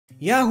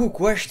Yahoo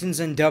questions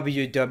on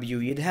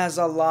WWE. It has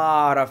a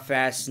lot of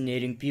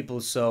fascinating people,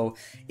 so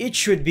it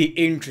should be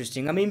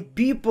interesting. I mean,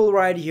 people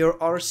right here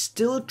are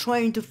still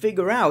trying to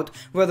figure out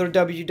whether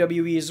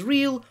WWE is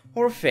real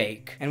or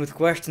fake. And with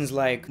questions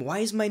like, why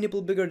is my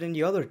nipple bigger than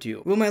the other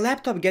two? Will my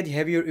laptop get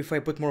heavier if I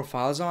put more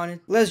files on it?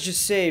 Let's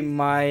just say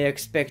my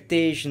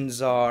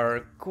expectations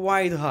are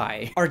quite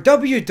high. Are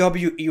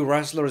WWE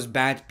wrestlers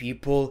bad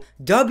people?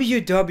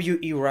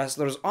 WWE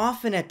wrestlers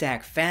often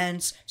attack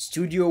fans,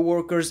 studio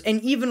workers,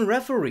 and even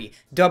referee.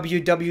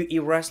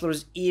 WWE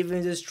wrestlers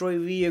even destroy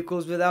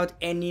vehicles without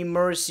any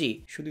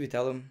mercy. Should we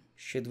tell him?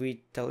 Should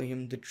we tell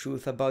him the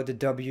truth about the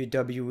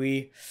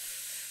WWE?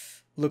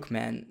 Look,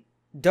 man.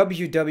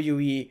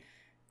 WWE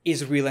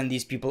is real and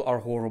these people are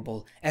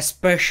horrible.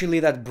 Especially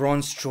that Braun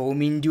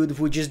Strowman dude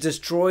who just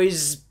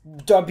destroys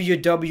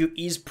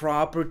WWE's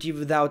property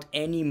without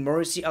any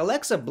mercy.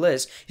 Alexa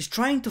Bliss is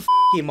trying to f***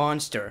 a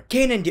monster.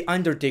 Kane and The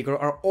Undertaker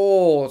are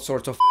all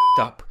sorts of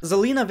f***ed up.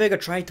 Zelina Vega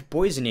tried to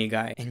poison a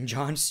guy. And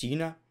John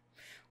Cena?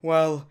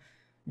 Well,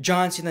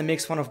 John Cena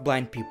makes fun of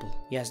blind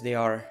people. Yes, they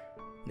are.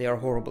 They are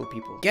horrible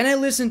people. Can I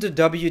listen to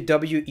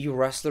WWE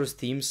wrestlers'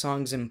 theme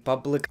songs in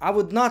public? I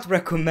would not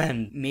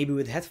recommend. Maybe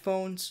with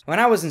headphones? When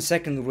I was in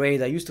second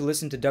grade, I used to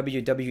listen to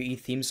WWE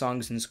theme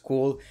songs in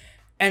school,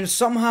 and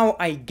somehow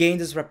I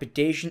gained this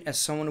reputation as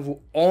someone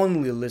who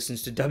only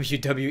listens to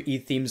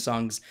WWE theme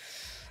songs.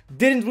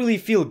 Didn't really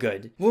feel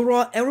good. Will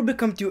Raw ever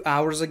become 2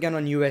 hours again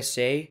on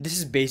USA? This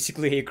is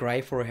basically a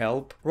cry for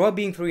help. Raw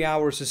being 3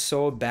 hours is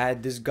so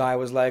bad, this guy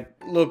was like,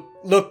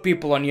 look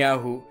people on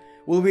Yahoo.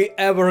 Will we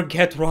ever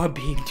get Raw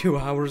being 2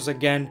 hours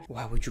again?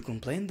 Why would you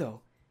complain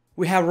though?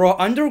 We have Raw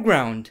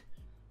Underground.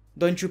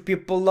 Don't you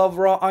people love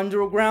Raw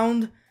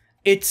Underground?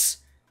 It's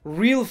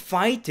real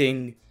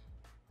fighting,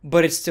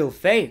 but it's still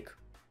fake.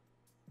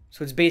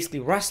 So it's basically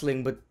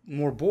wrestling, but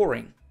more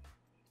boring.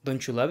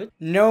 Don't you love it?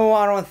 No,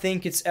 I don't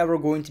think it's ever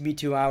going to be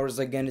 2 hours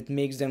again. It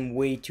makes them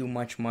way too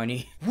much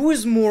money. Who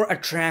is more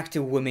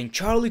attractive women,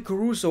 Charlie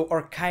Caruso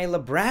or Kyla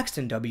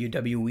Braxton,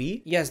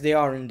 WWE? Yes, they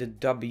are in the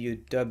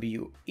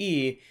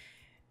WWE.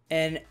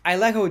 And I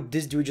like how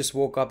this dude just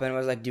woke up and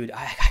was like, dude,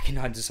 I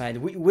cannot decide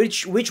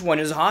which one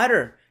is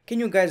hotter. Can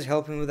you guys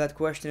help me with that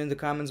question in the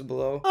comments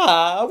below?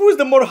 Who's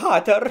the more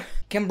hotter?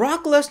 Can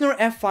Brock Lesnar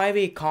F5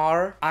 a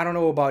car? I don't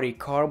know about a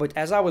car, but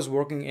as I was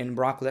working in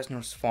Brock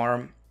Lesnar's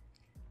farm,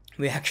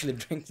 we actually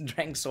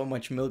drank so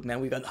much milk, man.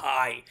 We got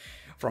high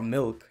from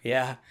milk,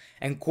 yeah.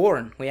 And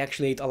corn. We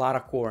actually ate a lot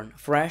of corn.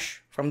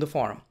 Fresh from the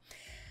farm.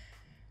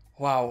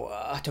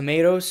 Wow,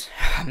 tomatoes.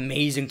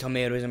 Amazing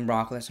tomatoes in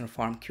Brock Lesnar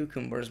farm.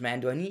 Cucumbers, man.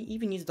 Do I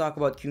even need to talk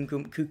about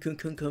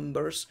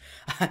cucumbers?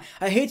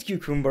 I hate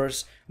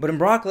cucumbers, but in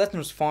Brock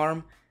Lesnar's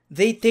farm,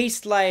 they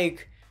taste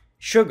like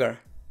sugar.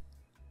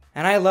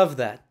 And I love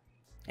that.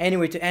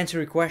 Anyway, to answer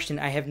your question,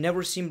 I have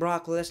never seen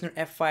Brock Lesnar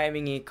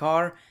F5ing a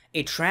car.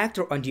 A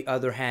tractor, on the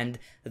other hand,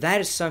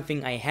 that is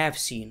something I have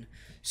seen.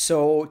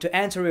 So, to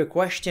answer your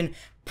question,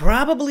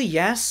 probably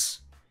yes.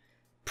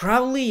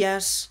 Probably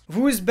yes.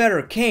 Who is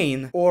better,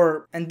 Kane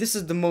or... And this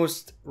is the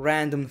most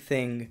random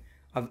thing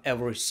I've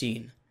ever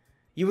seen.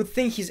 You would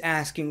think he's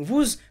asking,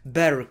 who's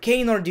better,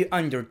 Kane or The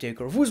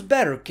Undertaker? Who's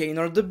better, Kane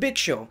or The Big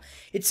Show?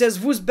 It says,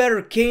 who's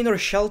better, Kane or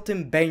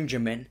Shelton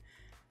Benjamin?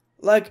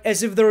 Like,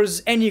 as if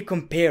there's any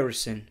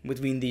comparison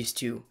between these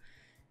two.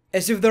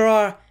 As if there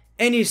are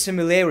any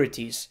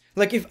similarities.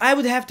 Like, if I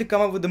would have to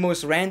come up with the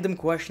most random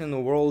question in the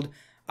world,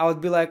 I would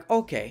be like,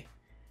 okay,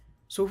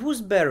 so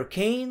who's better,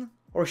 Kane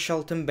or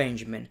Shelton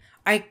Benjamin?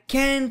 I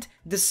can't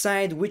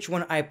decide which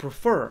one I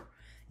prefer.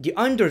 The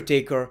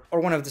Undertaker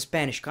or one of the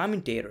Spanish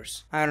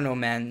commentators. I don't know,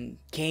 man.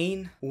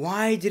 Kane?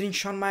 Why didn't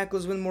Shawn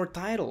Michaels win more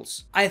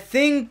titles? I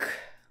think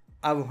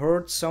I've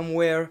heard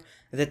somewhere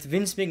that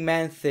Vince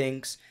McMahon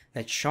thinks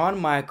that Shawn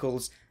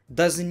Michaels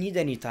doesn't need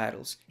any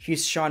titles.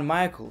 He's Shawn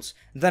Michaels.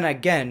 Then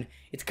again,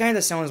 it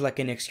kinda sounds like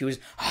an excuse.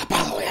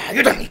 Apollo, yeah,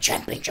 you don't need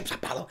championships,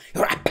 Apollo.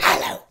 You're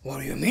Apollo. What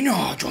do you mean?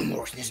 Oh, John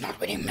Morrison is not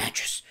winning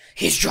matches.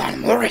 He's John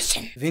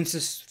Morrison.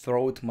 Vince's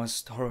throat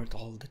must hurt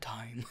all the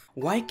time.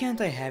 Why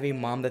can't I have a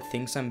mom that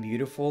thinks I'm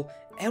beautiful?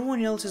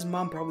 Everyone else's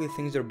mom probably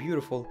thinks they're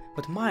beautiful,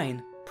 but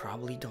mine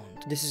probably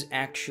don't. This is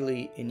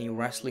actually in a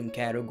wrestling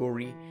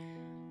category.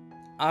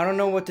 I don't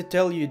know what to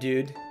tell you,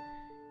 dude.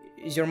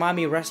 Is your mom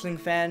a wrestling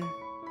fan?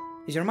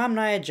 Is your mom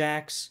Nia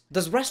Jax?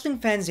 Does wrestling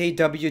fans hate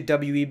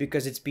WWE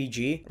because it's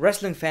PG?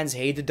 Wrestling fans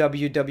hate the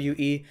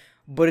WWE,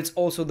 but it's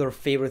also their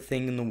favorite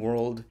thing in the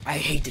world. I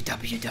hate the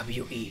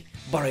WWE,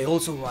 but I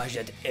also watch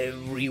that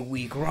every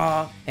week.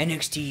 Raw,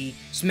 NXT,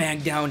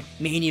 SmackDown,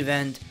 Main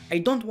Event. I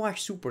don't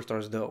watch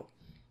Superstars though,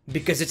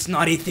 because it's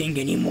not a thing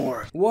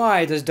anymore.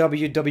 Why does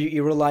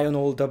WWE rely on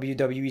all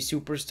WWE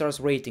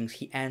superstars' ratings?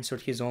 He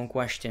answered his own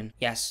question.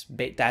 Yes,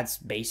 that's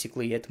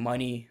basically it.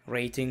 Money,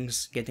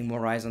 ratings, getting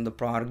more eyes on the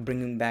product,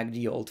 bringing back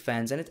the old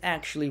fans, and it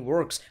actually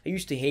works. I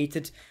used to hate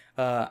it.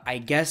 I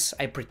guess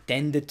I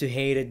pretended to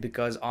hate it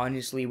because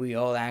honestly we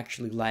all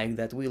actually like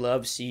that. We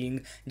love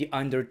seeing The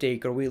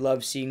Undertaker, we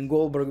love seeing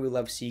Goldberg, we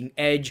love seeing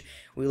Edge,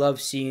 we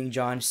love seeing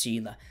John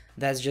Cena.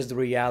 That's just the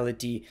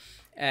reality.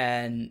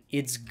 and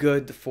it's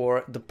good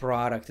for the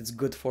product, it's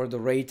good for the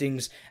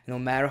ratings. No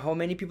matter how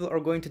many people are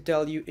going to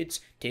tell you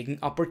it's taking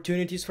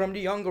opportunities from the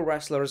younger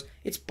wrestlers,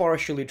 it's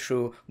partially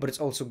true, but it's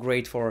also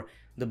great for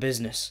the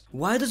business.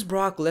 Why does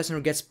Brock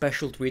Lesnar get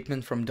special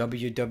treatment from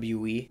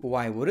WWE?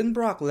 Why wouldn't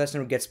Brock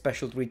Lesnar get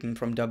special treatment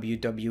from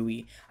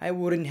WWE? I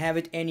wouldn't have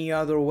it any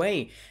other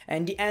way.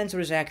 And the answer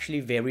is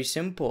actually very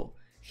simple.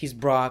 He's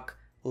Brock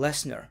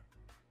Lesnar.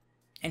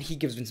 And he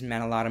gives Vince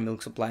McMahon a lot of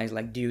milk supplies.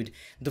 Like, dude,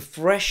 the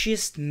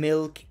freshest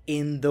milk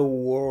in the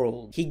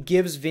world. He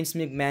gives Vince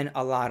McMahon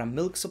a lot of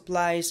milk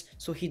supplies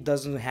so he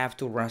doesn't have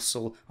to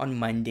wrestle on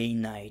Monday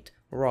Night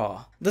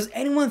Raw. Does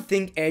anyone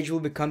think Edge will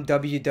become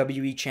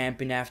WWE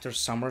champion after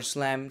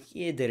SummerSlam?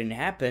 It didn't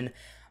happen.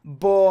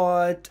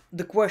 But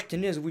the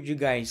question is, would you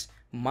guys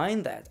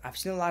mind that? I've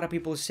seen a lot of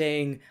people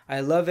saying, I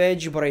love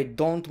Edge, but I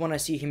don't want to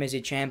see him as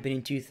a champion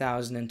in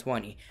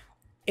 2020.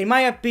 In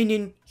my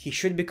opinion, he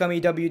should become a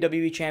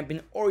WWE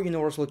champion or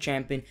Universal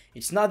champion.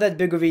 It's not that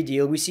big of a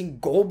deal. We've seen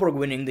Goldberg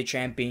winning the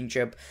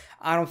championship.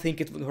 I don't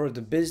think it would hurt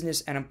the business,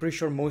 and I'm pretty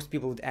sure most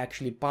people would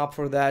actually pop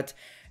for that.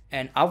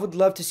 And I would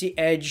love to see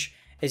Edge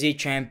as a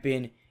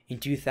champion in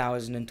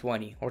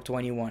 2020 or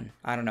 21.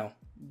 I don't know.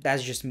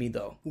 That's just me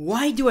though.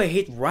 Why do I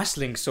hate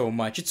wrestling so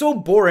much? It's so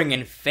boring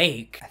and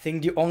fake. I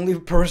think the only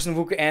person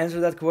who could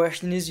answer that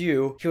question is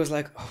you. He was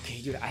like,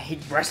 okay dude, I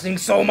hate wrestling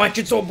so much,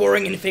 it's so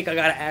boring and fake. I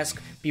gotta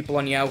ask people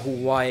on Yahoo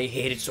why I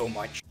hate it so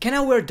much. Can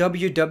I wear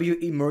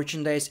WWE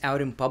merchandise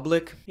out in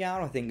public? Yeah, I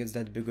don't think it's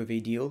that big of a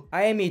deal.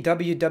 I am a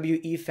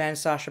WWE fan,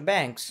 Sasha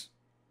Banks.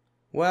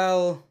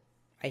 Well,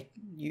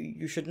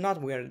 you should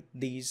not wear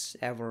these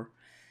ever.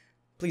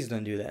 Please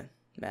don't do that,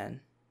 man.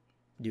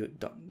 Dude,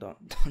 don't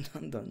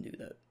do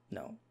that.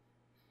 No.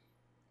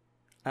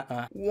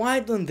 Why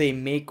don't they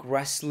make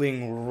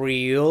wrestling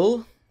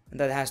real?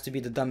 That has to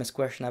be the dumbest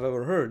question I've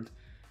ever heard.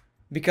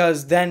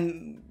 Because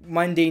then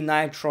Monday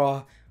Night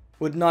Raw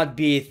would not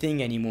be a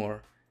thing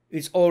anymore.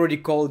 It's already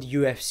called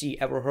UFC.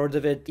 Ever heard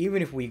of it?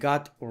 Even if we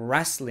got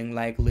wrestling,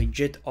 like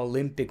legit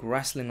Olympic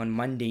wrestling on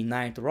Monday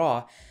Night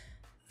Raw,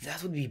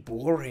 that would be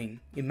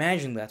boring.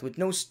 Imagine that, with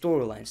no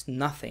storylines,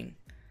 nothing.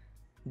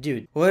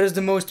 Dude, what is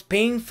the most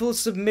painful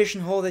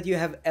submission hold that you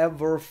have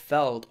ever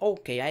felt?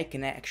 Okay, I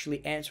can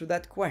actually answer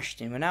that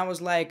question. When I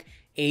was like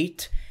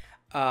 8,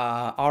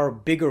 our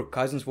bigger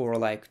cousins who were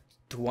like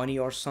 20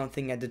 or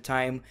something at the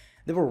time,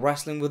 they were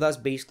wrestling with us,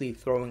 basically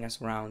throwing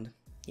us around.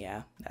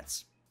 Yeah,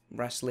 that's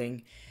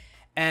wrestling.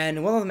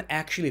 And one of them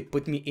actually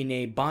put me in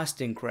a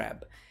Boston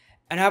Crab.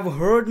 And I've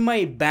heard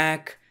my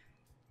back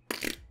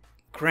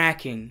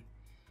cracking.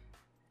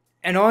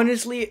 And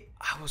honestly,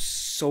 I was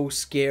so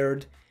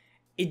scared.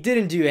 It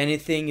didn't do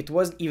anything, it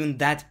wasn't even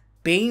that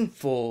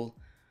painful,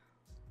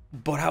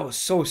 but I was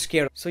so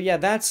scared. So yeah,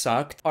 that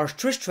sucked. Are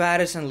Trish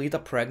Stratus and Lita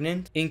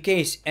pregnant? In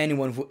case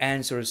anyone who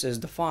answers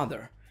is the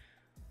father.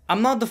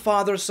 I'm not the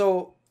father,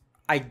 so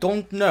I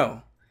don't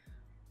know.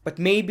 But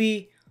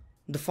maybe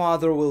the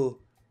father will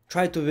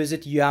try to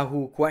visit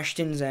Yahoo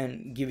Questions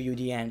and give you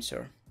the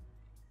answer.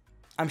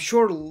 I'm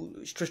sure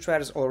Trish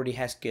Stratus already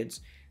has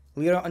kids.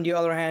 Lita, on the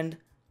other hand,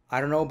 I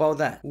don't know about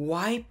that.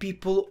 Why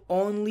people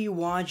only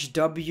watch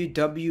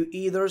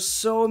WWE? There's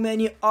so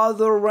many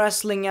other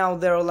wrestling out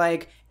there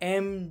like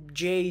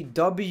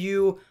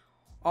MJW,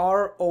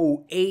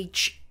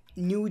 ROH,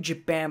 New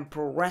Japan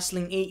Pro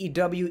Wrestling,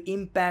 AEW,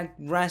 Impact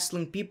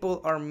Wrestling.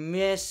 People are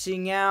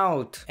missing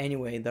out.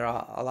 Anyway, there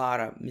are a lot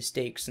of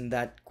mistakes in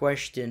that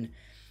question.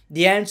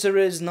 The answer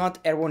is not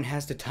everyone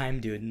has the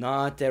time, dude.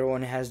 Not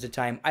everyone has the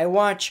time. I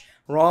watch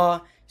Raw,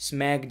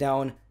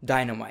 SmackDown,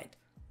 Dynamite.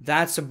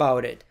 That's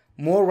about it.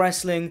 More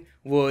wrestling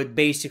would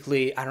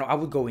basically, I don't know, I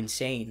would go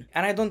insane.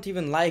 And I don't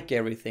even like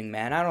everything,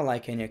 man. I don't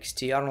like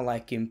NXT, I don't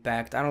like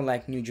Impact, I don't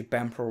like New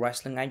Japan Pro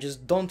Wrestling, I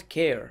just don't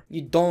care.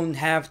 You don't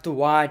have to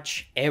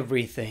watch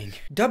everything.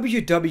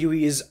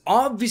 WWE is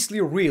obviously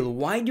real.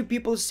 Why do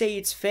people say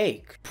it's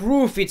fake?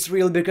 Proof it's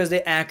real because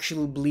they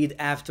actually bleed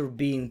after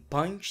being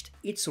punched.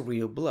 It's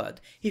real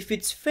blood. If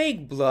it's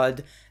fake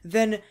blood,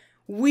 then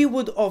we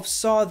would have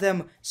saw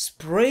them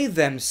spray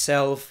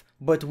themselves.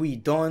 But we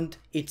don't.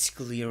 It's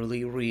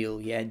clearly real,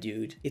 yeah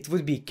dude. It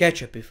would be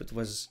ketchup if it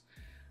was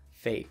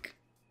fake.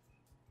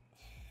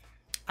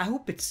 I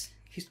hope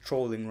he's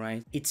trolling,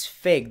 right? It's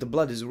fake, the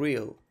blood is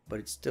real, but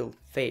it's still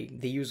fake.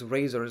 They use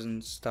razors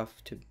and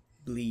stuff to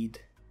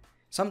bleed.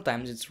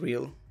 Sometimes it's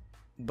real,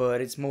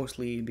 but it's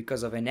mostly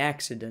because of an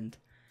accident.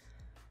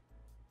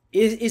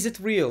 Is it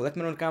real? Let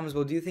me know in the comments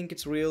below. Do you think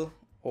it's real?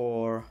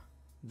 Or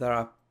there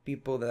are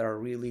people that are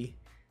really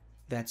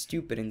that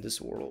stupid in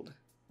this world?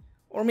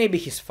 Or maybe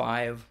he's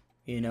 5,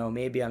 you know,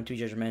 maybe I'm too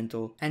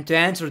judgmental. And to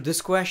answer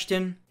this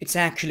question, it's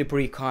actually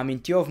pretty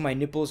common. 2 of my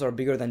nipples are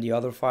bigger than the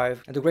other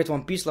 5. And the great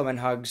one, peace, love, and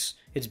hugs.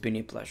 It's been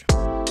a pleasure.